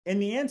And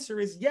the answer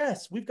is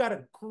yes. We've got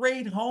a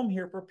great home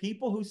here for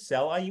people who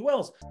sell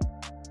IULs.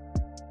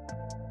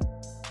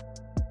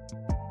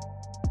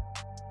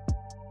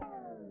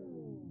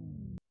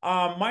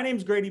 My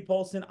name's Grady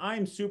Polcyn.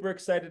 I'm super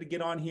excited to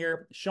get on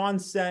here. Sean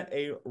sent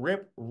a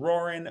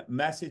rip-roaring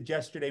message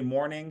yesterday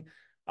morning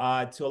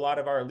to a lot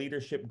of our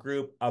leadership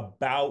group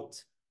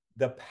about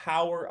the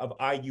power of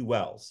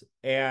IULs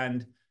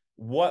and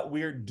what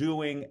we're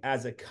doing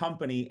as a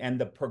company and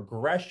the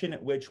progression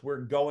at which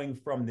we're going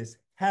from this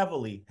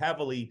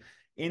heavily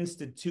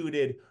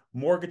instituted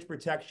mortgage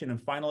protection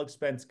and final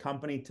expense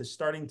company to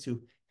starting to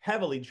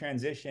heavily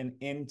transition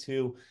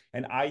into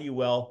an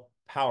IUL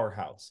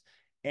powerhouse.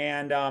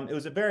 And it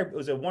was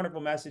a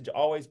wonderful message,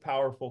 always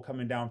powerful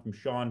coming down from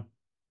Sean,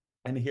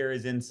 and to hear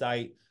his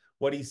insight,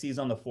 what he sees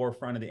on the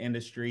forefront of the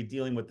industry,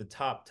 dealing with the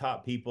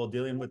top people,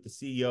 dealing with the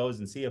CEOs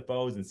and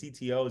CFOs and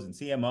CTOs and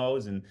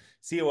CMOs and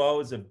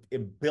COOs of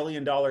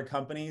billion-dollar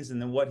companies,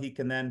 and then what he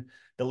can then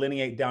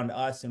delineate down to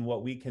us and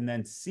what we can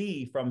then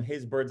see from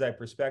his bird's eye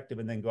perspective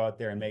and then go out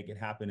there and make it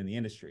happen in the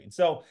industry. And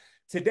so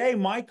today,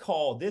 my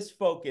call, this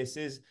focus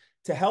is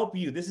to help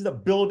you. This is a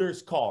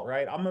builder's call,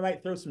 right? I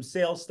might throw some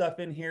sales stuff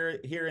in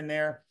here and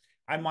there.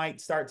 I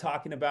might start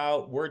talking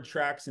about word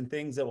tracks and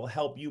things that will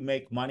help you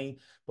make money.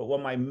 But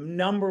what my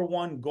number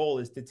one goal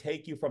is to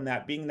take you from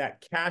that being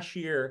that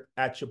cashier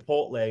at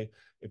Chipotle.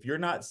 If you're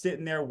not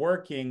sitting there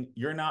working,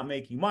 you're not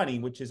making money,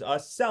 which is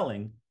us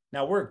selling.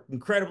 Now we're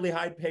incredibly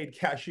high paid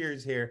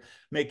cashiers here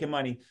making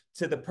money,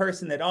 to the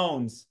person that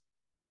owns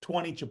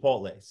 20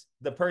 Chipotles,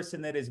 the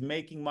person that is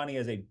making money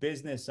as a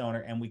business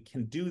owner. And we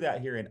can do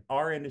that here in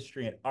our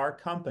industry and our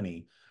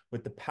company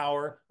with the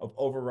power of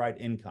override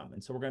income.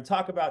 And so we're going to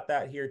talk about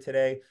that here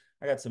today.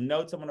 I got some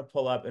notes I'm going to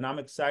pull up, and I'm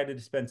excited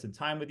to spend some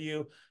time with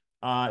you.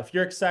 If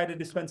you're excited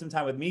to spend some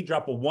time with me,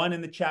 drop a 1 in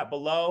the chat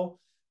below.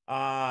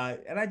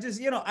 And I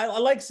just, I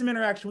like some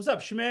interaction. What's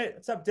up, Schmidt?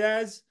 What's up,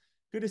 Des?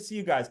 Good to see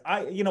you guys.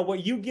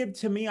 What you give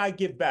to me, I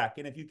give back.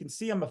 And if you can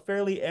see, I'm a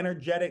fairly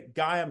energetic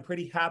guy. I'm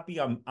pretty happy.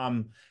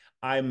 I'm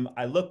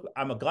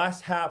a glass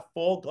half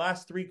full,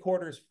 glass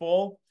 3/4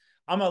 full.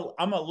 I'm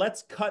a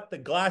let's cut the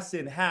glass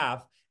in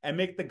half and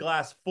make the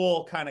glass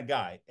full kind of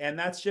guy. And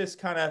that's just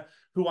kind of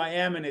who I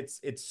am. And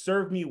it's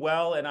served me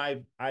well. And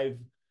I've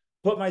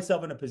put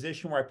myself in a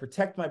position where I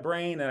protect my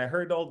brain. And I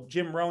heard old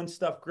Jim Rohn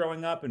stuff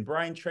growing up, and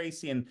Brian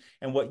Tracy, and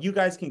what you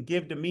guys can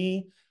give to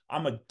me,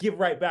 I'm going to give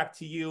right back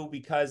to you,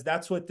 because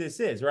that's what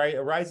this is, right?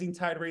 A rising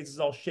tide raises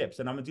all ships.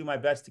 And I'm going to do my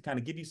best to kind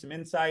of give you some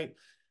insight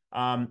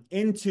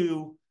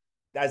into,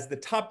 as the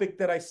topic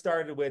that I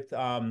started with,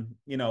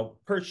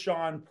 per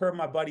Sean, per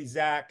my buddy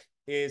Zach,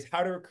 is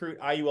how to recruit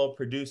IUL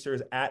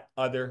producers at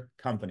other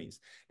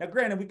companies. Now,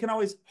 granted, we can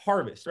always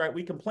harvest, right?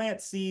 We can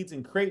plant seeds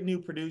and create new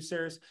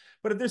producers.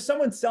 But if there's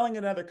someone selling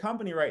at another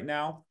company right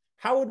now,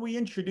 how would we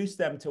introduce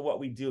them to what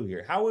we do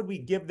here? How would we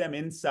give them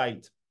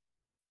insight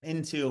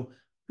into,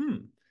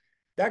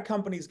 that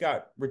company's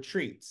got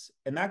retreats,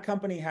 and that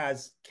company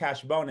has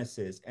cash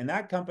bonuses, and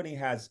that company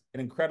has an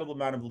incredible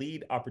amount of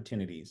lead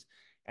opportunities,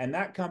 and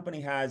that company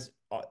has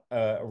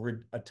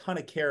a ton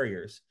of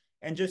carriers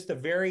and just a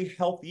very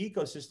healthy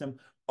ecosystem.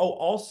 Oh,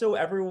 also,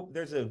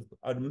 there's a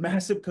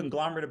massive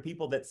conglomerate of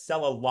people that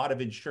sell a lot of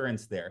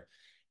insurance there.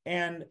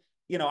 And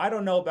I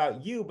don't know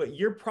about you, but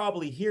you're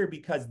probably here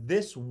because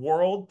this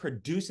world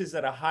produces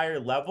at a higher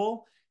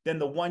level than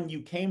the one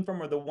you came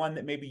from or the one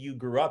that maybe you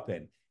grew up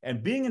in.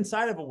 And being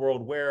inside of a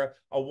world where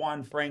a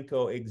Juan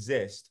Franco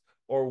exists,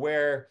 or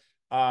where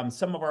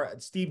some of our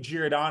Steve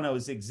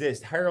Giordano's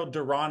exist, Harold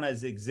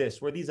Duranas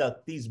exist, where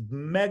these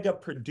mega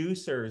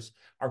producers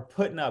are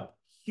putting up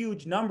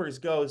huge numbers,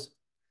 goes,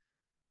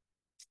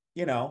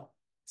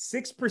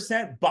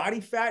 6% body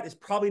fat is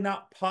probably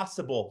not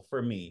possible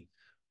for me.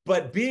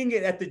 But being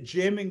at the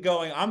gym and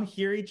going, I'm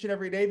here each and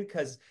every day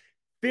because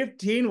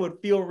 15 would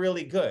feel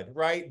really good,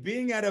 right?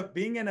 Being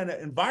in an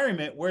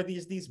environment where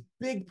these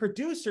big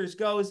producers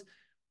goes,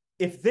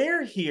 if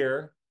they're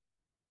here,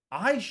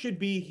 I should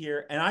be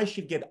here, and I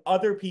should get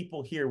other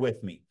people here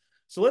with me.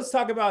 So let's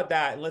talk about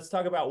that. And let's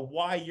talk about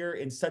why you're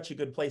in such a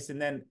good place,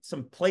 and then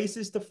some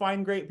places to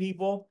find great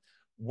people,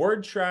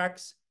 word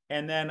tracks,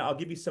 and then I'll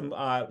give you some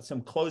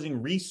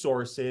closing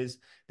resources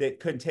that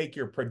could take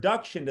your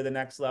production to the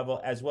next level,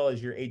 as well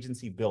as your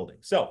agency building.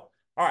 So,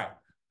 all right.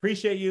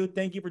 Appreciate you.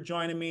 Thank you for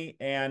joining me.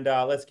 And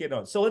let's get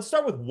on. So let's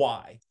start with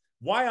why.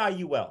 Why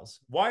IULs?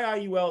 Why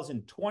IULs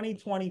in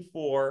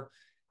 2024?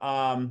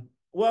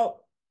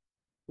 Well,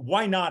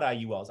 why not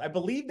IULs? I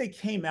believe they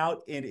came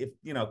out in, if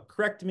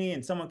correct me,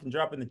 and someone can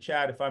drop in the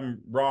chat if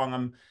I'm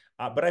wrong.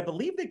 But I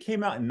believe they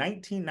came out in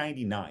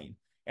 1999.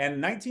 And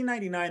in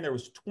 1999, there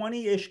was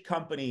 20-ish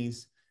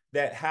companies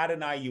that had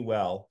an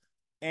IUL.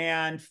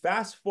 And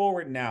fast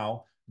forward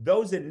now,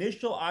 those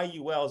initial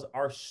IULs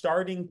are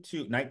starting to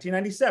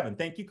 1997.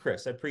 Thank you,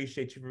 Chris. I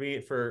appreciate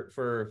you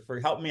for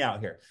helping me out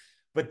here.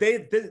 But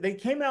they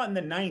came out in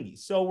the 90s.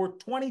 So we're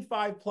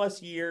 25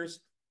 plus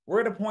years.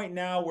 We're at a point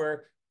now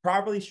where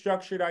properly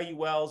structured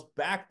IULs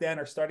back then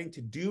are starting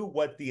to do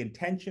what the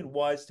intention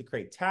was, to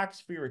create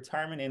tax-free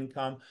retirement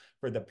income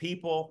for the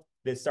people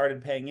that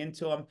started paying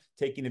into them,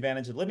 taking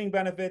advantage of living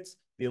benefits,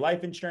 the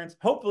life insurance.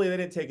 Hopefully they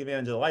didn't take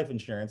advantage of the life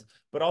insurance,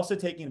 but also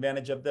taking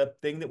advantage of the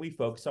thing that we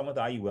focus on with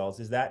IULs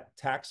is that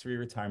tax-free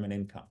retirement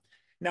income.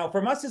 Now,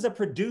 from us as a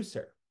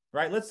producer,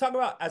 right? Let's talk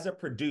about as a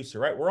producer,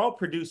 right? We're all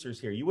producers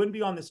here. You wouldn't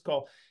be on this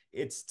call.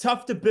 It's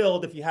tough to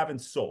build if you haven't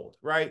sold,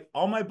 right?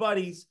 All my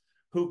buddies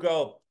who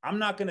go, I'm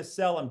not going to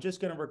sell, I'm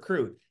just going to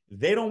recruit.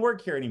 They don't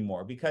work here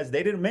anymore because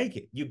they didn't make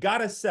it. You got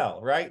to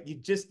sell, right?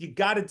 You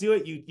got to do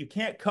it. You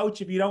can't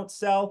coach if you don't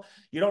sell.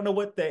 You don't know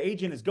what the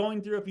agent is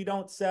going through if you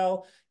don't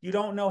sell. You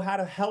don't know how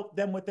to help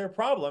them with their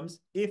problems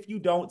if you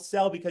don't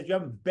sell because you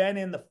haven't been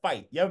in the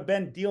fight. You haven't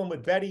been dealing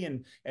with Betty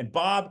and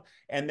Bob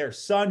and their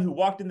son who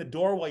walked in the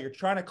door while you're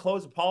trying to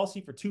close a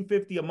policy for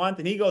 $250 a month.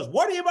 And he goes,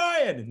 what are you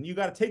buying? And you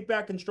got to take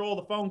back control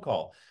of the phone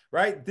call,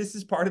 right? This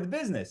is part of the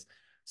business.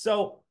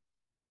 So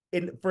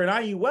for an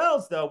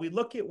IULs, though, we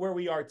look at where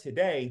we are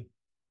today,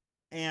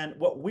 and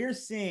what we're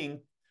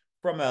seeing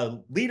from a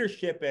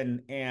leadership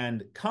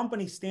and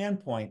company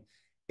standpoint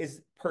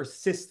is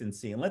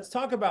persistency. And let's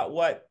talk about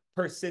what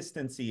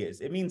persistency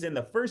is. It means in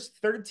the first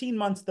 13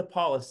 months of the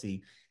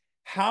policy,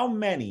 how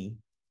many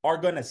are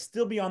going to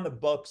still be on the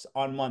books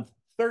on month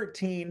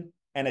 13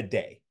 and a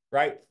day,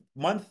 right?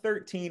 Month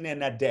 13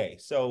 and a day.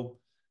 So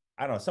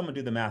I don't know, someone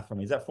do the math for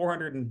me. Is that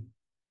 400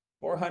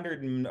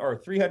 or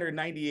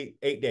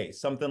 398 days,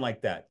 something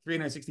like that.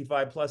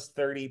 365 plus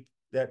 30,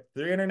 that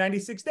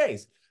 396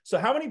 days. So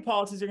how many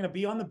policies are going to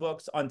be on the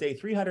books on day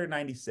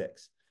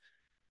 396?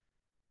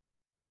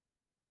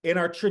 In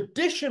our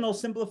traditional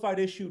simplified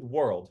issued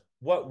world,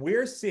 what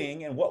we're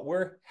seeing and what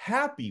we're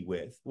happy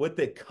with, what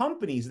the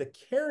companies, the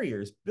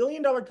carriers,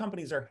 billion-dollar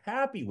companies are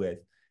happy with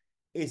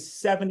is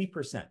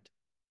 70%.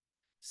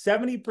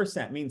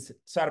 70% means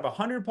out of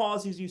 100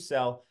 policies you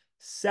sell,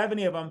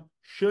 70 of them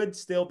should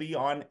still be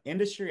on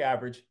industry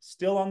average,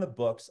 still on the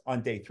books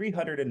on day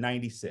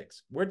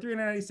 396. Where'd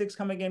 396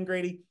 come again,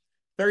 Grady?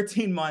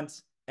 13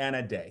 months and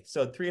a day.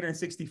 So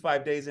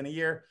 365 days in a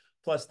year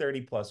plus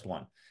 30 plus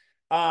 1.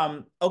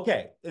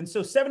 Okay, and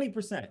so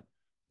 70%.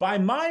 By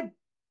my,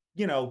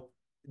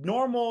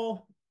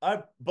 normal,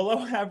 below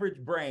average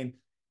brain,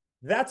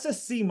 that's a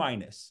C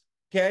minus,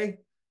 okay?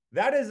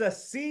 That is a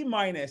C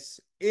minus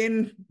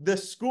in the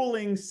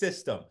schooling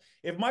system.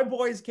 If my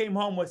boys came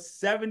home with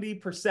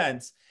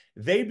 70%,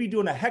 they'd be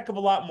doing a heck of a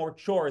lot more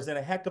chores and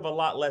a heck of a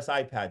lot less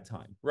iPad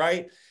time,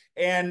 right?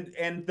 And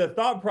the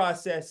thought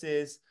process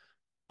is,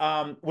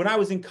 when I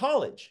was in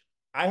college,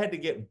 I had to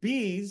get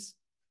B's,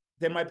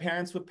 then my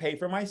parents would pay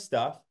for my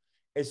stuff.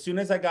 As soon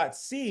as I got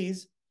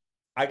C's,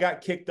 I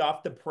got kicked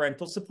off the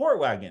parental support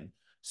wagon.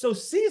 So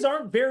C's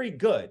aren't very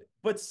good,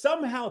 but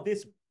somehow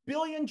this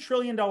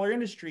billion-trillion-dollar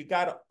industry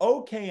got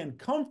okay and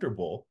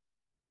comfortable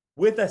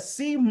with a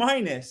C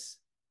minus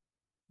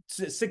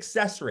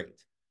success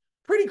rate.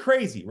 Pretty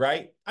crazy,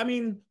 right? I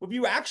mean, if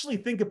you actually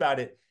think about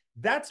it,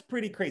 that's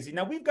pretty crazy.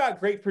 Now, we've got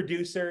great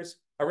producers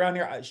around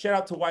here. Shout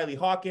out to Wiley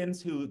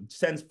Hawkins, who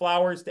sends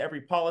flowers to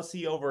every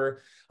policy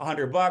over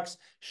 $100.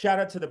 Shout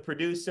out to the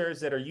producers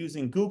that are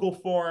using Google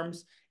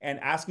Forms and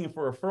asking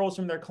for referrals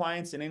from their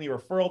clients. And any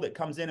referral that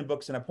comes in and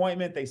books an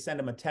appointment, they send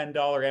them a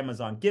 $10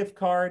 Amazon gift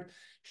card.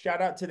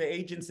 Shout out to the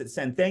agents that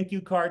send thank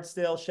you cards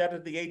still. Shout out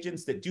to the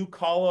agents that do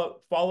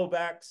follow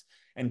backs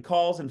and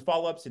calls and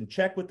follow-ups and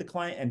check with the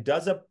client and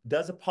does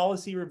a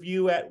policy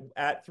review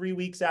at 3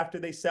 weeks after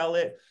they sell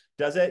it,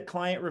 does a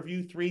client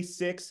review 3,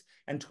 6,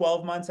 and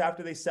 12 months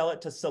after they sell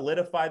it to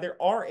solidify.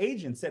 There are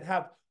agents that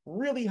have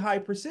really high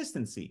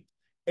persistency,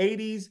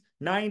 80s,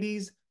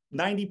 90s,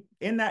 90,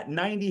 in that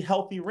 90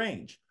 healthy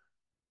range.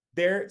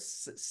 They're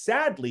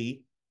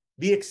sadly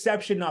the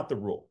exception, not the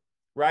rule,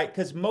 right?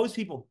 Because most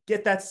people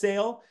get that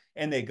sale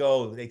and they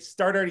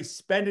start already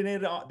spending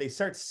it on, they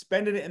start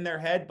spending it in their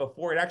head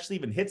before it actually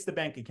even hits the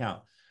bank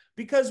account.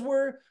 Because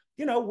we're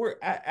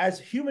as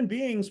human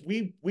beings,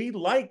 we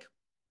like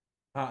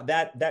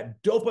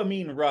that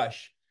dopamine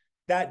rush,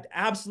 that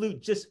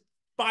absolute just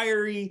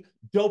fiery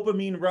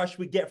dopamine rush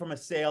we get from a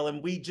sale,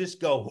 and we just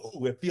go,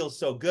 oh, it feels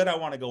so good. I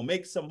want to go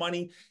make some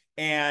money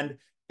and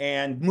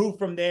move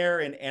from there,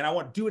 and I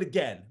want to do it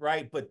again,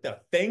 right? But the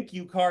thank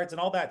you cards and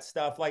all that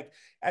stuff, like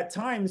at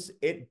times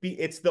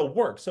it's the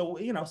work. So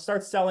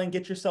start selling,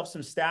 get yourself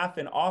some staff,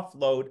 and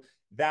offload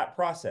that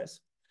process.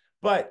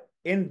 But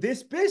in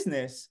this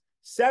business,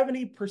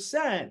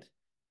 70%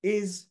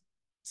 is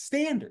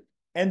standard,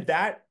 and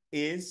that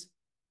is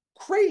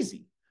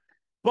crazy.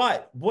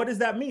 But what does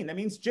that mean? That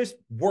means just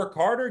work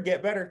harder,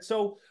 get better.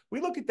 So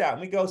we look at that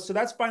and we go, so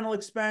that's final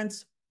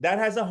expense. That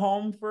has a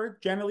home for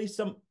generally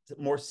some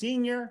more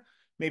senior,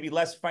 maybe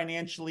less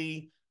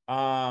financially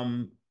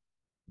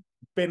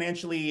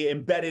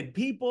embedded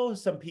people,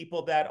 some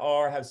people that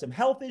have some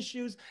health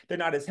issues. They're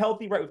not as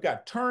healthy, right? We've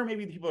got term,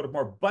 maybe the people that are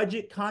more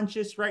budget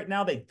conscious right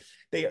now. They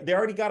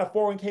already got a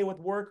 401k with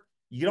work.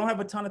 You don't have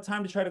a ton of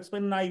time to try to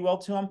explain an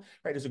IUL to them,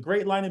 right? There's a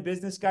great line of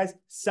business, guys.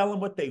 Sell them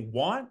what they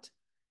want,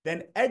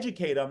 then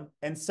educate them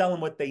and sell them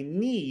what they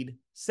need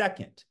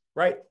second,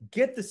 right?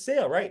 Get the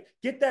sale, right?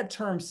 Get that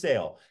term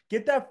sale,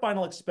 get that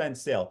final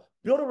expense sale,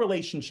 build a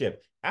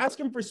relationship, ask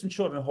them for some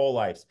children whole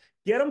lives,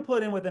 Get them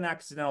put in with an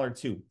accidental or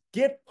two.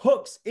 Get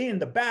hooks in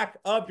the back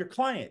of your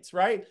clients,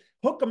 right?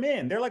 Hook them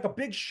in. They're like a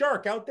big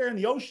shark out there in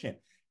the ocean.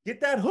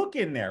 Get that hook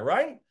in there,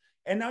 right?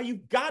 And now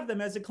you've got them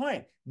as a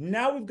client.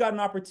 Now we've got an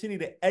opportunity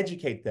to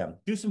educate them.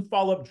 Do some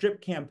follow-up drip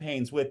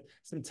campaigns with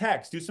some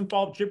text. Do some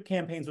follow-up drip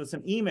campaigns with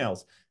some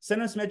emails.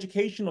 Send them some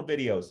educational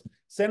videos.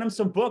 Send them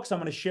some books I'm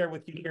going to share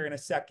with you here in a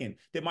second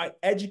that might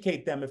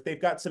educate them if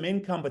they've got some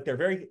income, but they're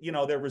very,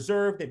 they're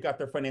reserved. They've got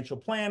their financial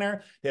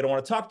planner. They don't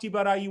want to talk to you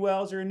about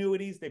IULs or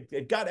annuities.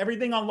 They've got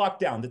everything on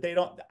lockdown that they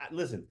don't,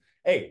 listen,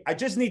 hey, I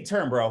just need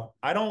term, bro.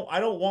 I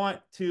don't want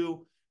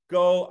to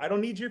go, I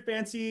don't need your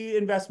fancy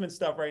investment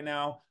stuff right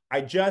now. I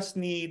just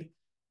need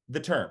the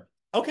term.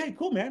 Okay,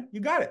 cool, man.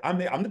 You got it. I'm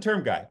the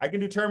term guy. I can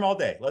do term all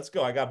day. Let's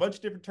go. I got a bunch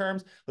of different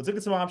terms. Let's look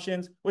at some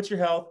options. What's your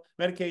health?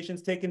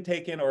 Medications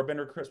taken, or been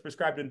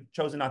prescribed and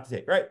chosen not to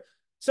take, right?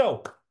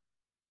 So,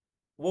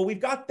 well, we've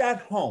got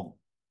that home.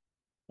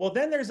 Well,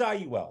 then there's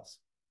IULs.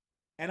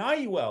 And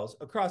IULs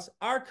across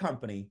our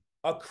company,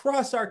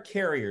 across our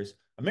carriers,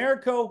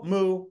 Americo,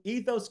 Moo,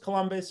 Ethos,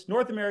 Columbus,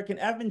 North American,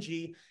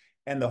 F&G,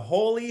 and the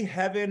holy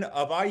heaven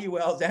of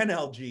IULs,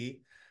 NLG,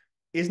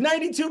 is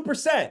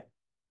 92%.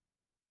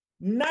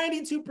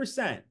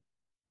 92%.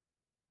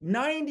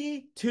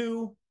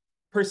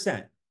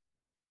 92%.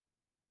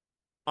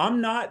 I'm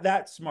not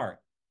that smart,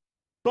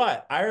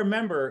 but I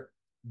remember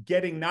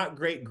getting not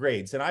great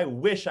grades, and I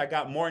wish I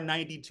got more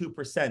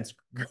 92%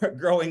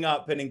 growing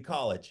up and in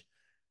college.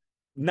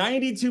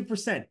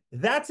 92%.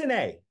 That's an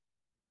A.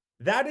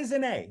 That is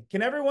an A.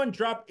 Can everyone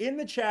drop in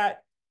the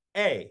chat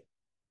A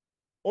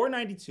or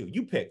 92?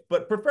 You pick,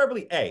 but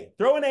preferably A.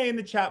 Throw an A in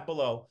the chat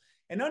below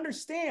and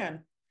understand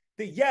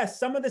that, yes,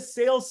 some of the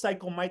sales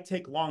cycle might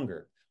take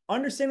longer.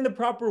 Understanding the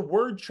proper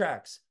word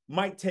tracks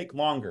might take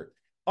longer.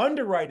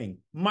 Underwriting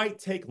might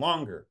take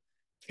longer.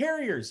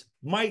 Carriers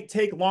might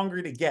take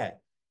longer to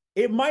get.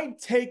 It might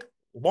take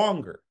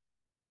longer.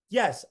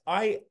 Yes,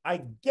 I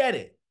get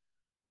it.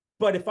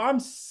 But if I'm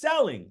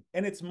selling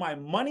and it's my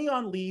money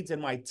on leads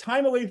and my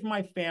time away from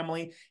my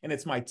family and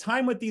it's my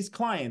time with these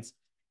clients,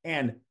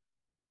 and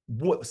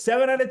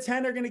 7 out of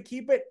 10 are going to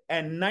keep it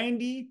and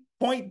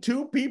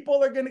 90.2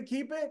 people are going to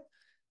keep it,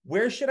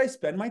 where should I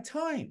spend my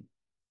time?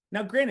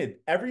 Now, granted,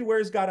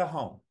 everywhere's got a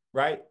home,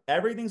 right?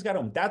 Everything's got a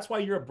home. That's why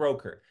you're a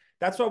broker.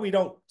 That's why we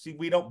don't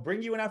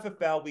bring you an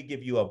FFL. We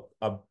give you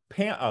a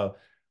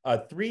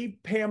 3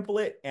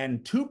 pamphlet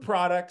and 2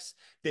 products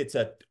that's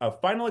a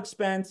final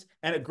expense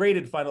and a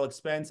graded final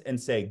expense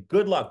and say,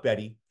 good luck,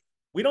 Betty.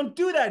 We don't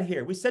do that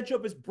here. We set you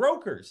up as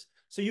brokers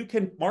so you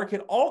can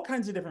market all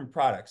kinds of different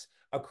products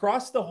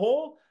across the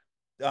whole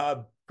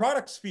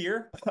product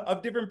sphere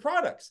of different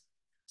products.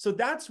 So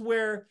that's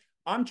where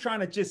I'm trying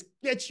to just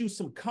get you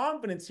some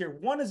confidence here.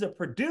 One is a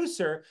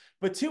producer,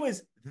 but 2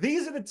 is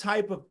these are the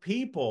type of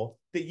people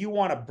that you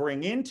want to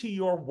bring into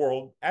your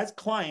world as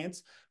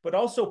clients, but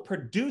also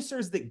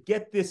producers that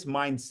get this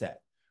mindset,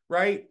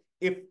 right?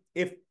 If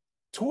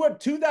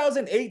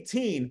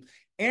 2018,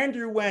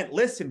 Andrew went,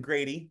 listen,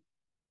 Grady,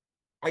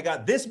 I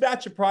got this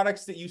batch of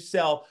products that you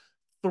sell,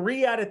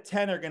 3 out of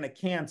 10 are going to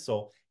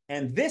cancel.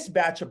 And this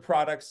batch of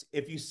products,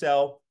 if you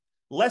sell,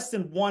 less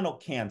than 1 will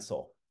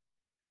cancel.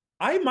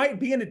 I might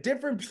be in a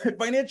different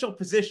financial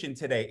position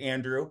today,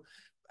 Andrew,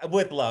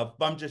 with love.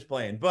 I'm just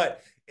playing.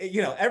 But,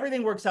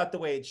 everything works out the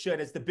way it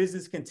should as the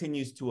business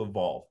continues to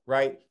evolve,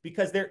 right?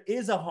 Because there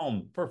is a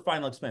home for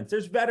final expense.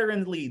 There's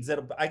veteran leads.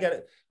 I got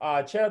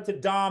shout out to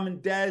Dom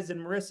and Dez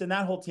and Marissa and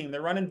that whole team.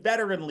 They're running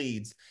veteran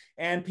leads.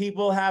 And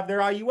people have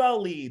their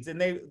IUL leads.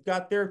 And they've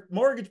got their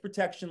mortgage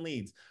protection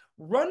leads.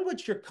 Run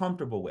what you're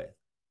comfortable with.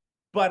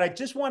 But I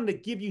just wanted to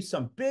give you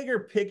some bigger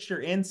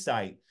picture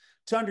insight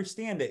to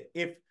understand that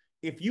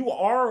if you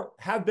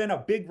have been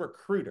a big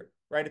recruiter,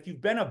 right? If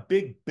you've been a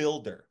big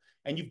builder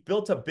and you've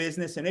built a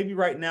business and maybe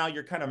right now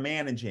you're kind of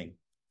managing,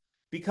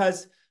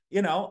 because,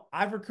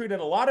 I've recruited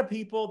a lot of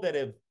people that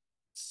have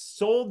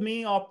sold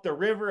me up the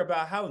river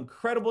about how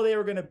incredible they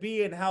were going to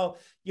be and how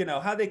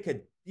they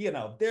could,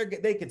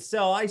 they could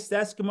sell iced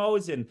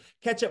Eskimos and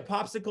ketchup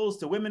popsicles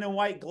to women in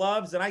white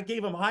gloves. And I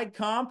gave them high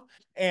comp.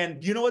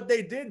 And you know what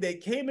they did? They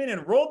came in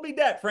and rolled me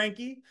debt,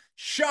 Frankie.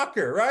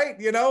 Shocker, right?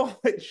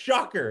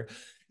 Shocker,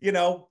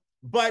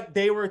 but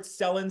they were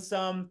selling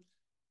some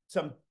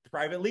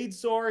private lead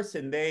source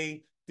and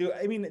they do.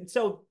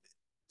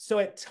 So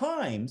at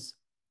times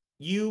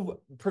you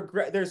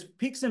progress, there's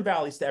peaks and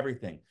valleys to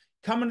everything.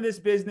 Coming to this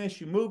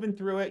business, you're moving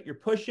through it, you're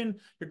pushing,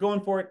 you're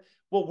going for it.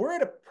 Well, we're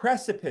at a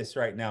precipice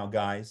right now,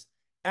 guys,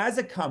 as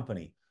a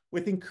company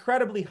with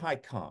incredibly high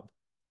comp.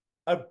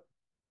 A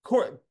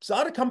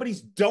lot of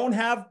companies don't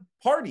have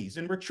parties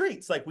and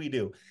retreats like we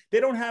do. They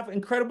don't have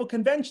incredible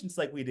conventions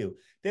like we do.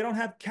 They don't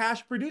have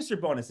cash producer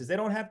bonuses. They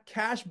don't have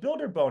cash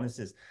builder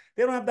bonuses.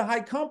 They don't have the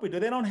high comp we do.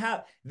 They don't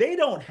have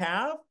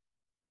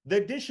the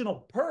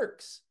additional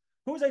perks.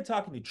 Who was I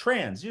talking to?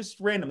 Trans, just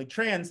randomly.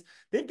 Trans,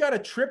 they've got a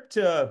trip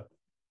to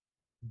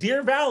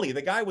Deer Valley.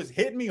 The guy was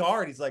hitting me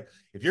hard. He's like,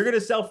 if you're going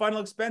to sell final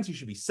expense, you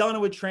should be selling it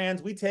with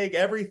Trans. We take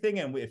everything.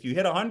 And if you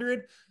hit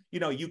 100,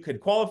 you could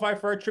qualify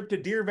for our trip to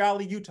Deer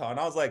Valley, Utah. And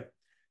I was like,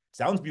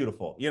 Sounds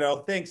beautiful.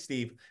 Thanks,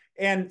 Steve.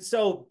 And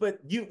so, but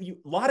a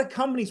lot of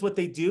companies, what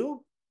they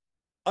do,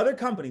 other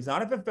companies,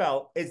 not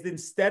FFL, is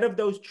instead of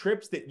those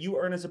trips that you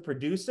earn as a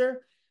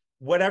producer,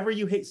 whatever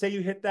you hit, say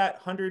you hit that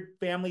 100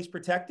 families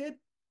protected,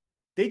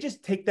 they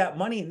just take that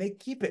money and they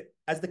keep it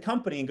as the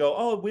company and go,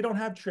 oh, we don't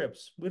have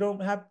trips. We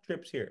don't have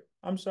trips here.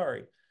 I'm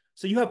sorry.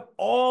 So you have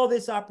all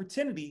this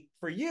opportunity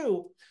for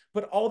you,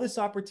 but all this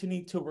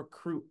opportunity to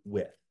recruit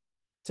with,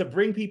 to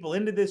bring people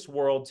into this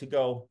world to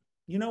go,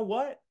 you know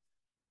what?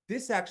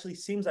 This actually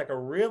seems like a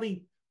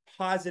really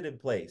positive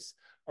place,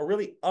 a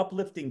really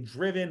uplifting,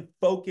 driven,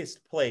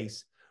 focused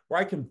place where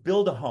I can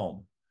build a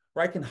home,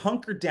 where I can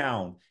hunker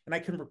down and I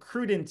can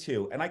recruit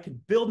into and I can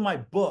build my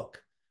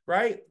book,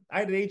 right? I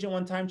had an agent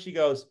one time, she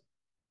goes,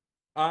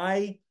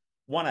 I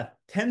want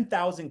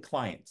 10,000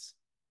 clients.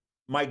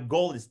 My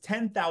goal is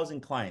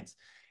 10,000 clients.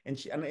 And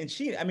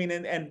she, I mean,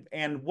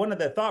 and one of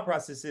the thought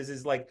processes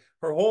is like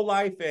her whole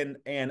life and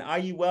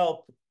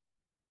IUL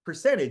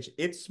percentage,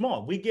 it's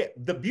small. We get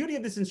the beauty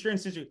of this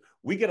insurance is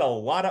we get a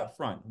lot up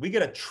front. We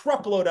get a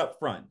truckload up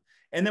front.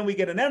 And then we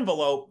get an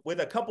envelope with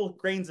a couple of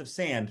grains of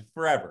sand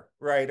forever,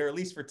 right? Or at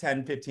least for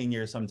 10, 15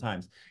 years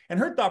sometimes. And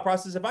her thought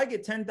process, if I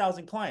get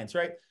 10,000 clients,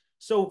 right?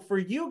 So for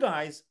you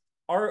guys,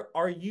 are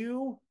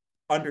you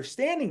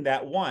understanding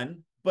that, one,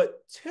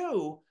 but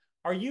two,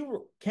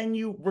 can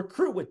you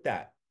recruit with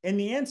that? And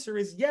the answer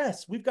is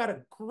yes. We've got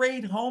a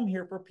great home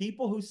here for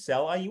people who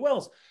sell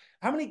IULs.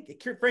 How many,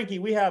 Frankie?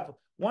 We have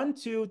one,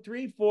 two,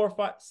 three, four,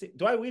 five, six.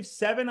 We have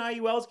 7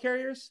 IULs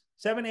carriers?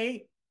 7,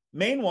 8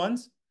 main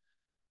ones.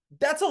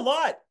 That's a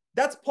lot.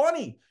 That's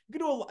plenty.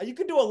 You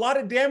can do a lot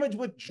of damage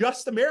with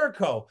just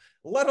Americo,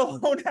 let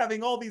alone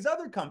having all these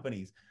other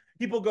companies.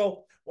 People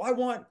go,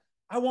 well,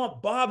 I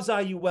want Bob's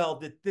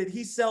IUL that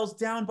he sells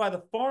down by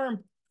the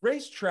farm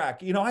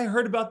racetrack. I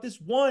heard about this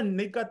one.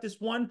 They've got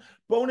this one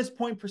bonus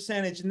point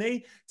percentage, and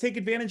they take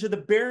advantage of the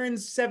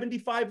Barron's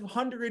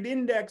 7,500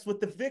 index with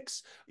the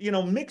VIX,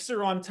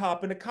 mixer on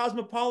top and a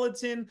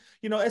Cosmopolitan,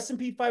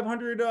 S&P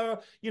 500,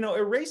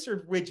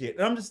 eraser widget.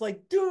 And I'm just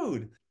like,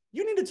 dude,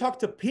 you need to talk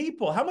to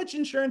people. How much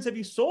insurance have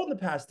you sold in the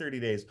past 30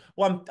 days?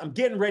 Well, I'm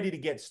getting ready to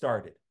get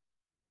started.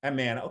 And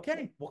man,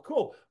 okay, well,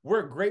 cool. We're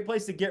a great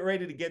place to get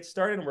ready to get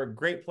started, and we're a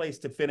great place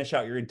to finish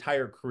out your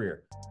entire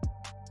career.